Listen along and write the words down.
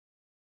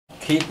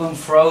Keep them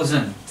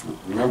frozen.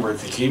 Remember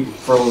to keep them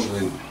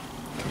frozen.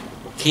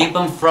 Keep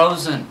them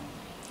frozen.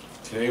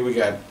 Today we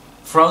got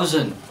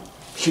Frozen.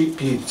 cheap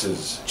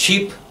pizzas.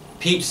 Cheap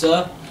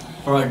pizza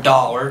for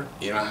 $1.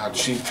 You know how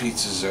cheap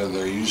pizzas are?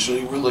 They're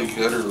usually really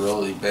good or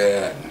really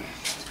bad.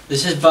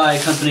 This is by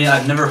a company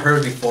I've never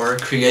heard before,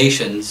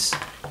 Creations.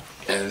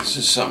 And this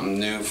is something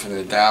new from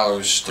the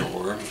dollar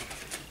store.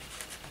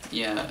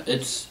 Yeah,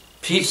 it's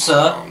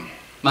pizza,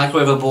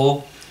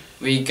 microwavable.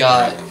 We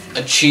got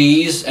a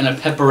cheese and a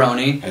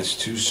pepperoni. Has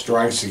two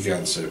strikes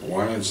against it.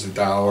 One is the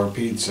dollar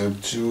pizza.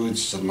 Two,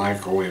 it's the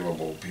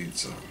microwavable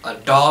pizza.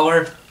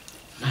 $1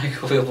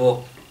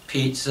 microwavable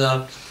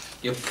pizza.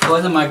 You put it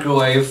in the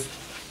microwave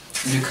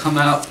and you come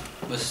out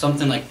with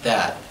something like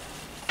that.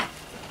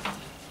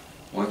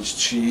 One's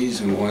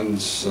cheese and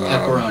one's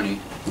Pepperoni.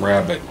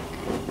 rabbit.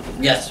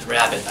 Yes,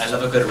 rabbit. I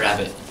love a good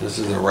rabbit. This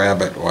is a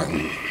rabbit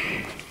one.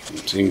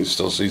 So you can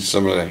still see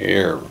some of the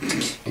hair.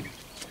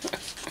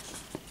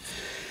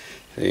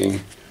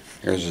 See?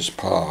 Here's his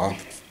paw.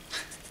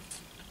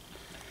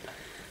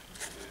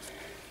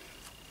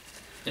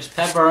 It's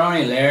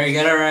pepperoni, Larry. You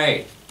got it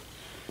right.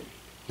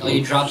 Oh,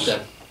 you dropped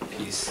the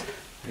piece.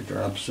 I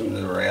dropped some of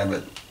the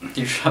rabbit.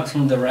 You dropped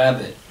some of the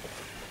rabbit.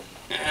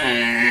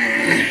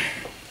 And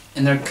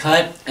they're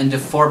cut into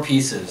 4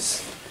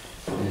 pieces.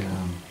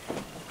 Yeah.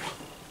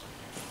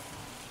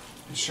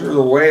 Sure,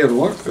 the way it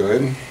looked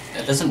good.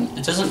 It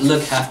doesn't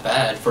look half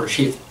bad for a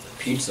cheap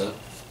pizza.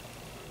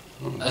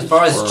 Well, As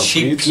far as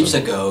cheap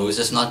pizza goes,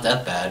 it's not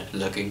that bad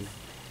looking.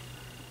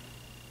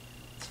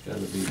 It's got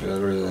to be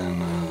better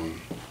than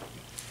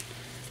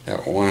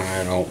that one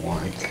I don't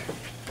like.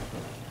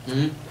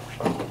 Hmm?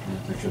 I'm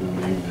thinking of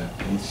the name of that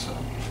pizza.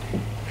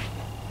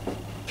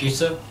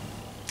 Pizza?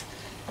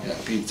 Yeah,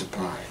 pizza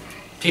pie.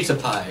 Pizza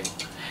pie.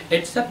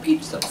 It's a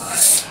pizza pie.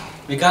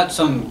 We got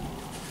some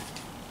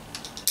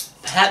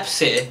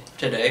Pepsi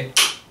today.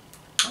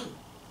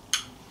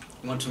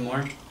 You want some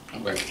more?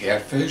 Like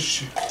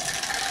catfish?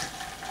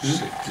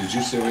 Did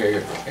you say we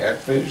got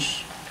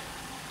catfish?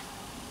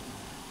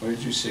 What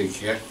did you say,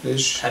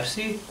 catfish?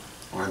 Pepsi?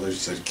 Or they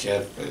said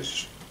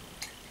catfish.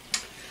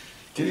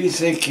 Did he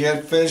say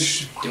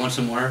catfish? Do you want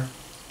some more?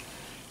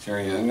 Is there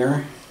any in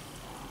there?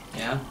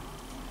 Yeah.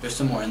 There's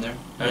some more in there.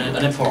 I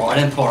didn't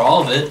pour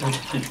all of it.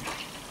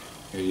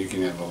 Here, you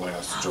can have the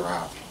last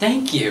drop.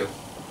 Thank you.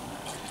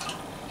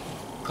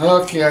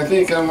 Okay, I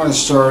think I'm gonna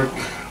start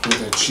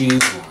with a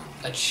cheese one.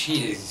 A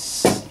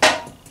cheese.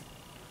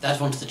 That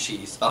one's the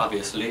cheese,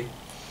 obviously.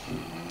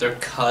 Mm-hmm. They're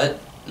cut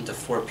into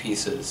 4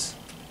 pieces.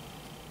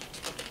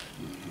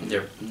 Mm-hmm.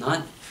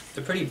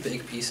 They're pretty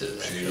big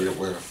pieces. Should you eat it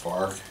with a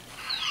fork?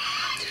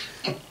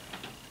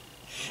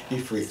 He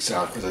freaks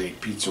out because I eat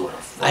pizza with a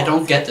fork. I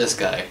don't get this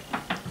guy.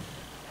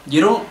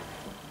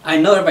 I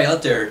know everybody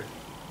out there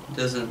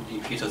doesn't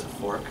eat pizza with a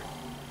fork.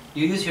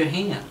 You use your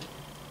hand.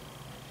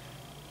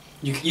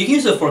 You can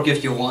use a fork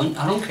if you want.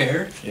 I don't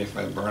care. If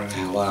I burn the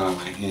hell out of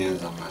my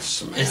hands, I'm gonna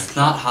smack. It's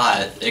not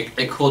hot.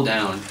 It cooled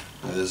down.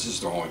 Now, this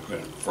is the one we put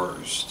in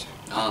first.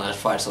 Oh,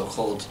 that's why it's so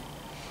cold.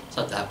 It's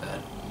not that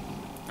bad.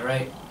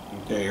 Alright.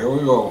 Okay, here we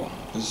go.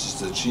 This is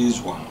the cheese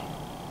one.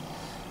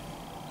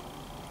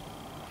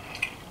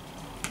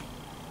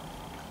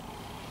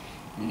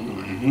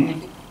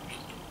 Mm-hmm.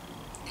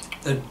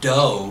 The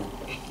dough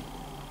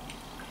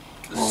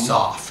is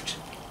soft.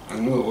 I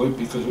knew it would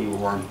because we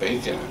weren't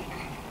baking it.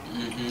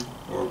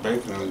 Mm-hmm. We were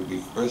baking it to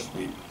be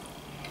crispy.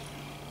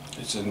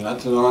 It said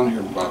nothing on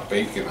here about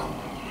baking them.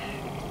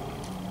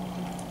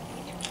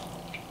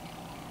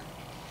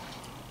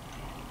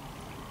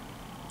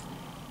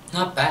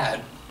 Not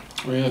bad.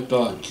 What are your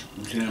thoughts?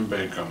 You can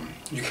bake them.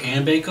 You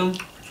can bake them?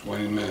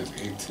 20 minutes,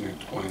 18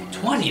 to 20 minutes.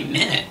 20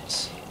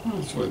 minutes?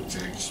 That's what it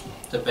takes.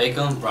 To bake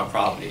them?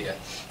 Probably, yeah.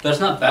 But it's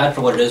not bad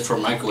for what it is for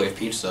microwave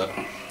pizza.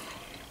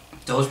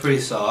 Dough's pretty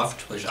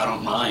soft, which I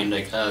don't mind,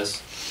 I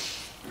guess.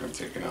 I'm gonna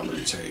take another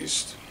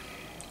taste.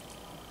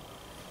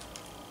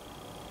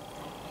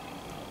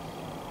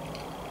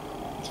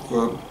 It's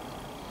good.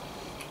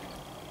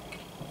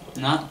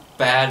 Not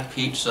bad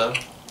pizza.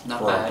 Not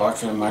For bad. a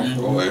buck in a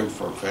microwave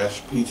for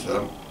fast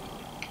pizza.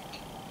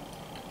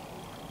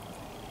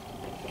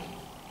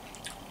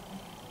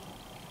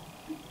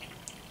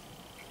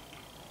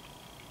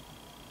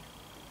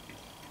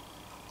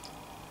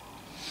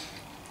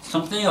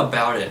 Something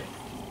about it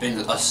being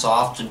a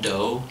soft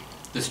dough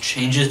just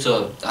changes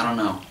to, I don't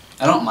know.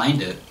 I don't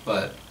mind it,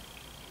 but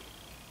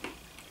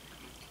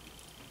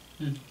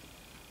It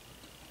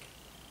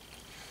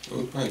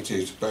would probably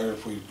taste better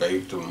if we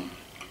baked them.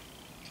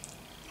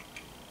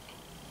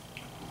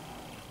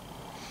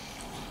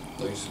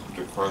 At least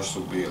the crust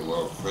would be a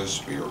little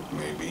crispier,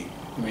 maybe.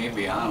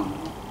 maybe, I don't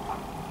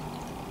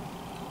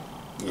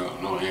know.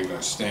 No, I ain't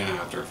gonna stand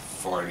out there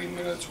 40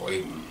 minutes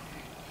waiting.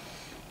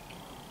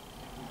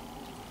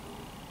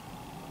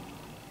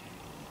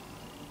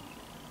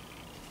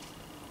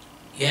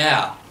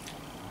 Yeah,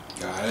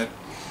 Got it?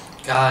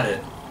 got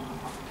it.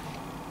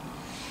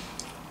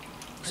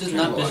 This is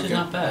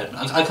not bad.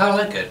 I kind of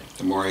like it.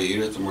 The more I eat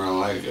it, the more I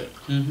like it.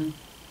 Mm-hmm.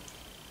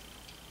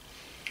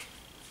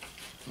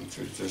 Let's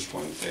see what this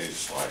one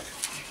tastes like.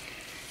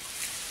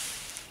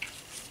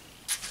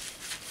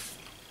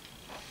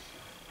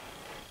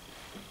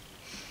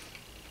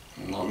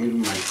 Let me do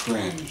my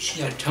cringe.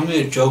 Yeah, tell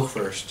me a joke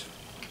first.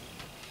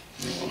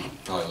 We'll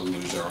probably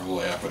lose our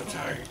whole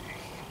appetite.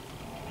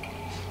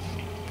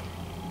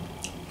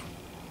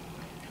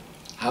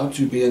 How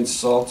to be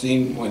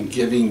insulting when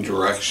giving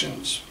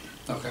directions.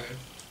 Okay.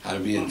 How to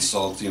be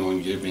insulting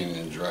when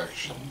giving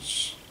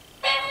directions.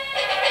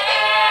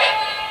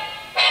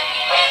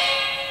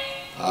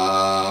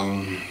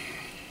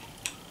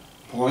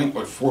 Point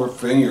with 4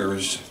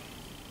 fingers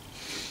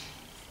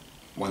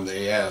when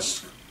they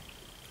ask.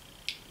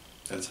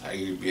 That's how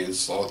you be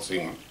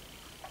insulting.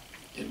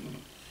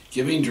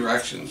 Giving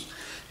directions.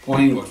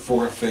 Pointing with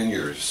 4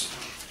 fingers.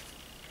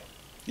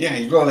 Yeah,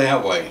 you go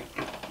that way.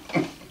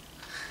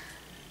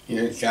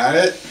 You got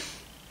it?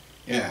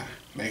 Yeah,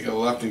 make a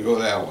left and go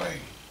that way.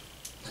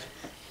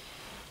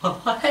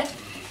 What?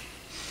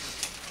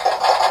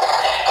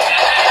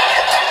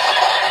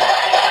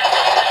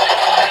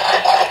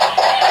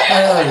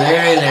 Oh,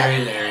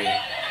 Larry.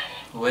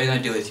 What are you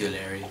gonna do with you,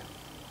 Larry?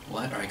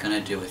 What are you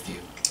gonna do with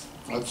you?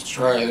 Let's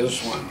try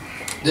this one.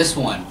 This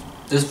one.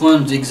 This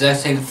one's the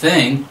exact same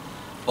thing,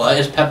 but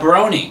it's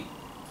pepperoni,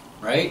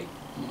 right?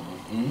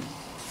 Mm-hmm.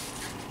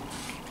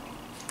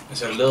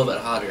 It's a little bit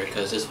hotter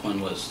because this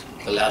one was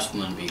the last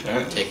one we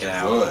taken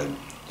out. Good.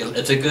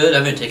 It's a good. I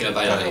haven't taken a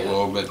bite Got out a yet.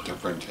 little bit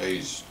different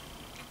taste.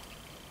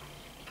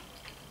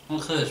 Well,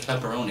 because it's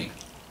pepperoni.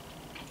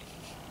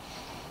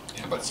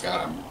 Yeah, but it's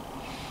got a.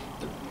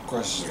 Of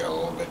course, it's got a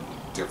little bit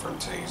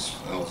different taste.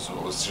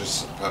 Also, it's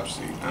just a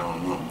Pepsi. I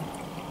don't know.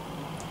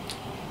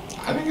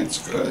 I think it's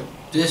good.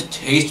 This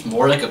tastes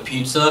more like a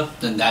pizza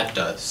than that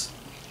does.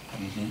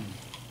 Mm-hmm.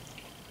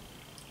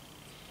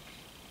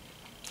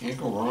 Can't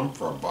go wrong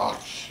for a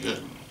box.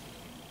 Shit.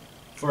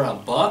 For a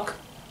buck,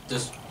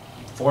 just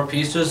 4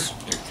 pieces,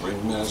 Take 3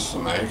 minutes to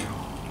make.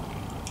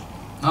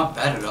 not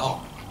bad at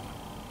all.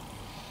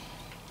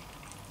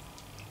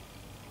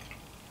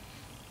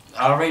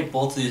 I'll rate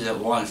both of these at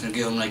once and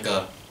give them like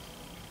a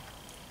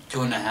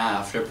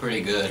 2.5. They're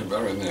pretty They're good.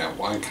 better than that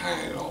one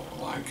kind I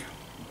don't like.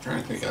 I'm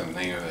trying to think of the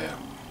name of that.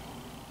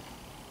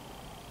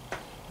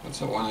 What's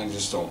the one I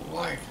just don't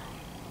like?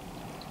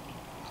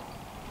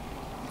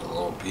 The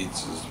little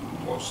pizzas,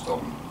 most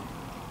of them.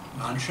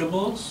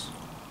 Lunchables?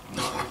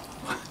 No.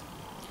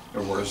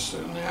 They're worse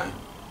than that.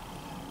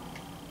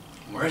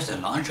 Where's the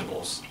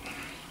Lunchables?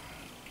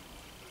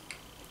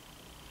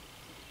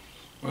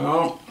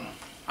 Well,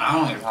 I don't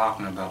know what you're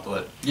talking about,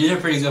 but these are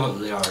pretty good what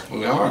they are.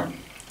 they are.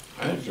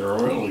 I think they're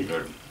really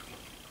good.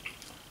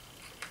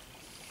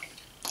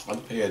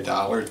 I'd pay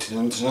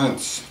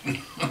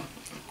 $1.10.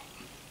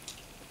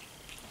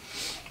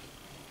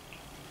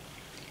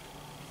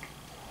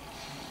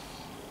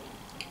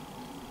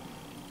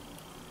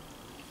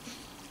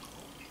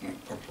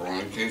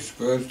 Pepperoni tastes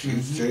good,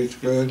 cheese tastes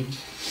good.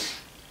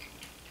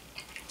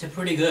 They're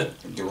pretty good.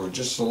 If they were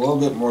just a little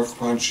bit more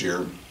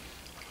crunchier,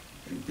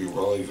 it'd be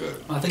really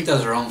good. I think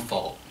that's their own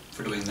fault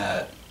for doing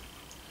that.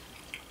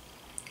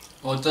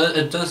 Well,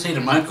 it does say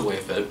to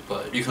microwave it,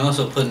 but you can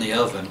also put it in the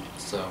oven,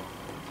 so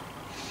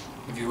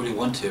if you really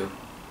want to.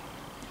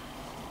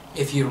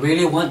 If you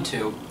really want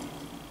to.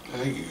 I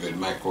think you could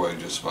microwave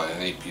just about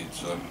any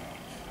pizza.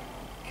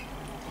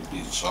 It'd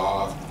be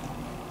soft.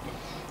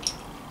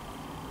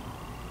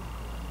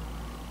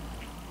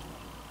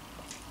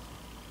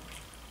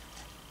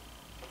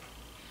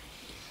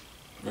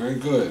 Very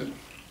good.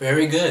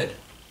 Very good.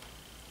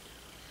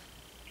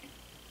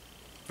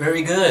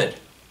 Very good.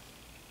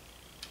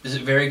 Is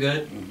it very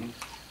good? Mm-hmm.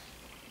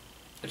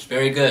 It's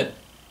very good.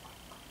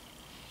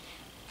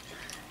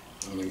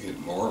 I'm gonna get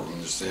more of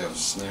them just to have a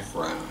snack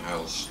around the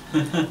house.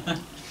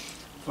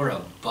 For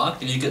a buck?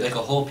 Did you get like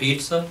a whole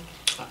pizza?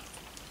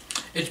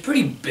 It's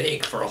pretty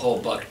big for a whole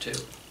buck too.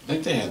 I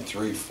think they had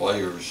 3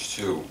 flavors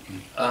too.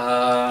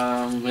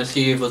 Let's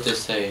see what they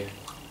say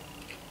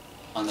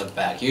on the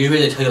back. Usually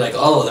they tell you like,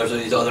 oh, there's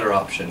these other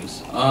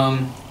options.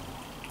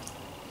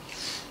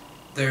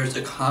 There's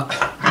the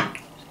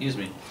excuse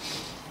me,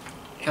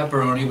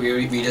 pepperoni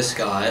we just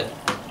got.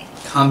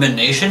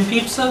 Combination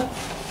pizza?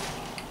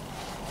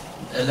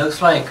 It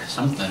looks like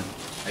something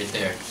right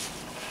there.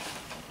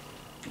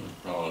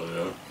 Probably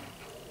it.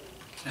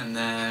 And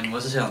then,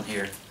 what's it on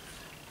here?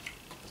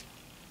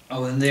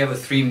 Oh, and they have a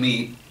 3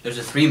 meat. There's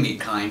a 3 meat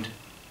kind.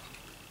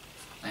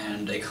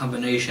 And a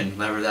combination,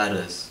 whatever that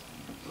is.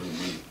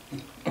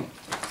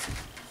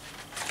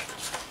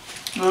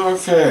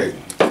 Okay.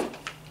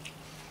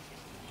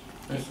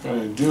 That's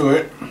gonna do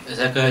it. Is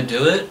that gonna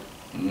do it?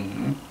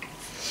 Mm-hmm.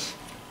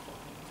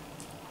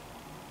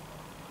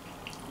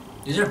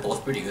 These are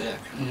both pretty good,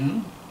 actually.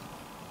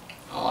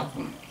 Mm-hmm. I like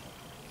them.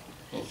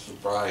 A little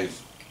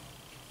surprised.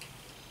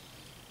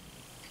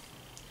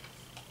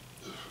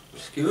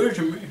 Skewers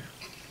to me.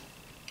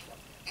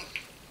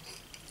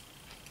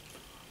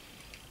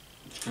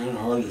 It's kind of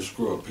hard to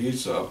screw a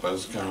pizza up, but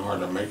it's kind of hard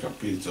to make a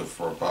pizza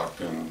for a buck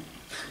and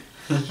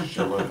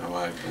shove it in the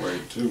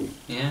microwave too.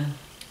 Yeah.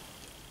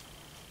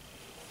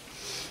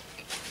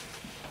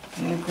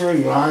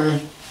 Okay,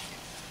 guys.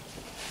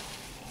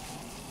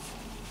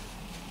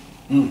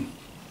 Mm.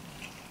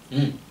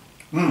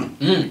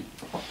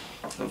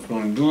 That's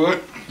gonna do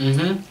it.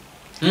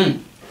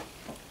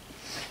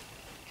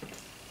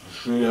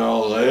 See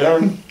y'all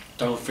later.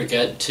 Don't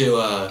forget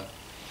to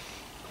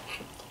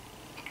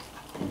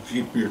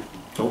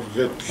Don't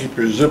forget to keep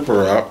your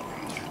zipper up.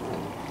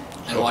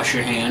 and wash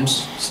your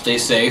hands. Stay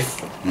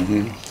safe.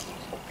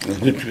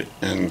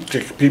 And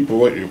kick people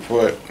with your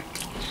foot.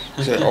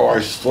 Say, oh, I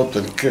slipped,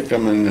 and kick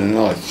them in the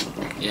nuts.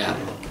 Yeah.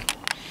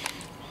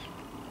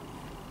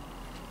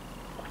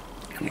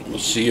 We'll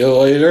see you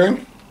later.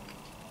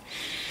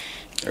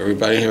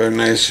 Everybody have a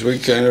nice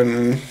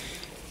weekend.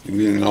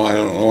 Even though I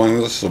don't know when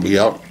this will be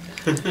up.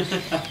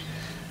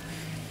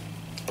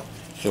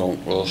 So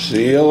we'll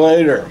see you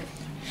later.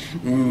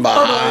 Bye.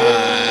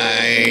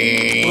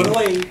 Put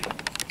away.